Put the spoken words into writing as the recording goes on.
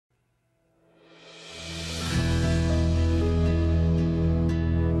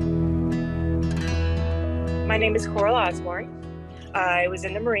My name is Coral Osbourne. I was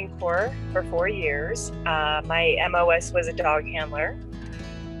in the Marine Corps for 4 years. My MOS was a dog handler.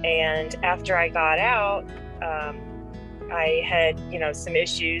 And after I got out, I had, some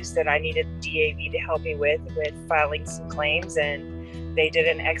issues that I needed DAV to help me with filing some claims, and they did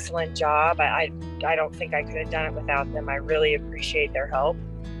an excellent job. I don't think I could have done it without them. I really appreciate their help.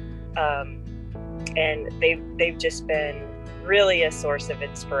 And they've just been really a source of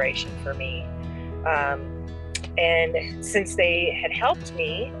inspiration for me. And since they had helped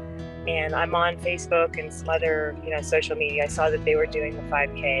me, and I'm on Facebook and some other, social media, I saw that they were doing the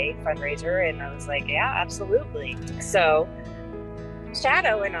 5K fundraiser, and I was like, yeah, absolutely. So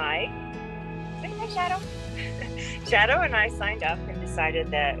Shadow and I, say hi, Shadow. Shadow and I signed up and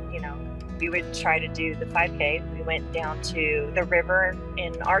decided that, we would try to do the 5K. We went down to the river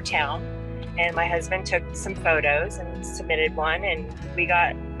in our town, and my husband took some photos and submitted one, and we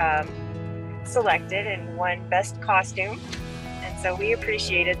got selected and won best costume, and so we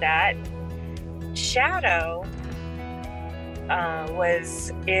appreciated that. Shadow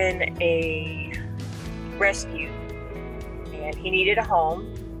was in a rescue, and he needed a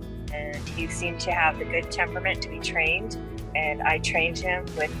home, and he seemed to have the good temperament to be trained, and I trained him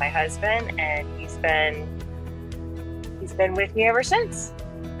with my husband, and he's been with me ever since.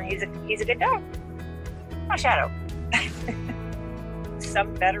 He's a good dog. Oh, Shadow.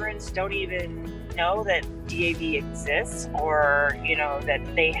 Some veterans don't even know that DAV exists, or that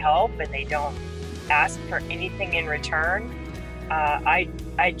they help and they don't ask for anything in return. I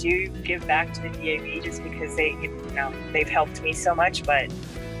do give back to the DAV just because they've helped me so much, but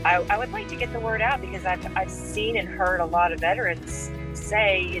I would like to get the word out, because I've seen and heard a lot of veterans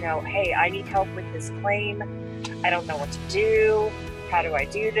say, hey, I need help with this claim. I don't know what to do. How do I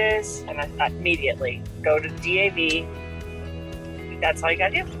do this? And I immediately go to DAV. That's all you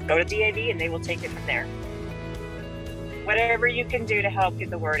gotta do. Go to DAV and they will take it from there. Whatever you can do to help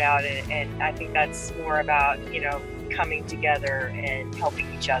get the word out, and I think that's more about, coming together and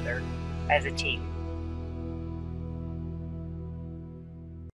helping each other as a team.